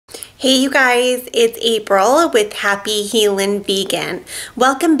Hey you guys, it's April with Happy Healin Vegan.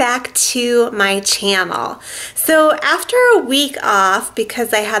 Welcome back to my channel. So after a week off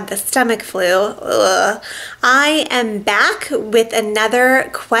because I had the stomach flu, I am back with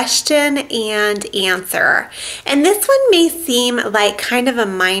another question and answer. And this one may seem like kind of a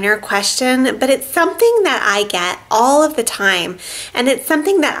minor question, but it's something that I get all of the time. And it's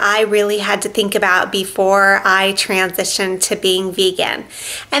something that I really had to think about before I transitioned to being vegan.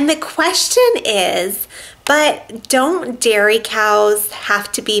 And the question is, but don't dairy cows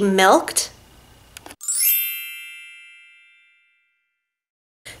have to be milked?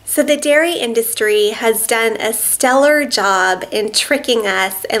 So the dairy industry has done a stellar job in tricking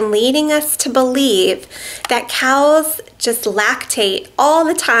us and leading us to believe that cows just lactate all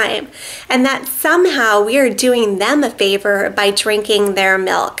the time and that somehow we are doing them a favor by drinking their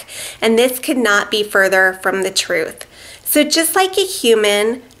milk. And this could not be further from the truth. So just like a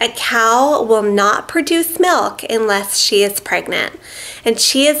human, a cow will not produce milk unless she is pregnant. And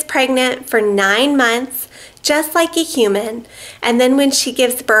she is pregnant for 9 months, just like a human. And then when she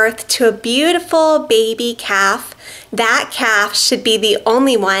gives birth to a beautiful baby calf, that calf should be the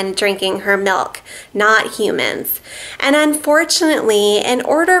only one drinking her milk, not humans. And unfortunately, in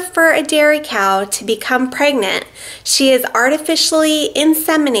order for a dairy cow to become pregnant, she is artificially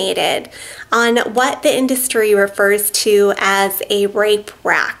inseminated on what the industry refers to as a rape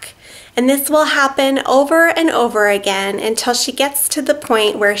rack. And this will happen over and over again until she gets to the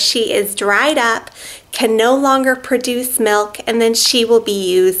point where she is dried up, can no longer produce milk, and then she will be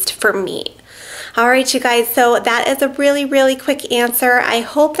used for meat. All right, you guys, so that is a really quick answer. I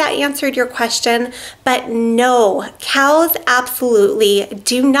hope that answered your question, but no, cows absolutely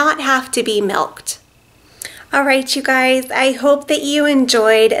do not have to be milked. All right, you guys, I hope that you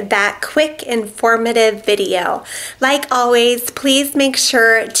enjoyed that quick, informative video. Like always, please make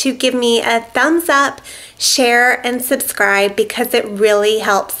sure to give me a thumbs up, share, and subscribe because it really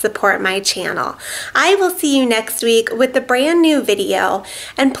helps support my channel. I will see you next week with a brand new video,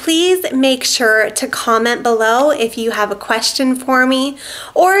 and please make sure to comment below if you have a question for me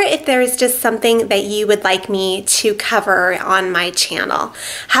or if there's just something that you would like me to cover on my channel.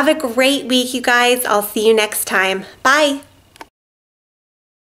 Have a great week, you guys. I'll see you next time. Bye.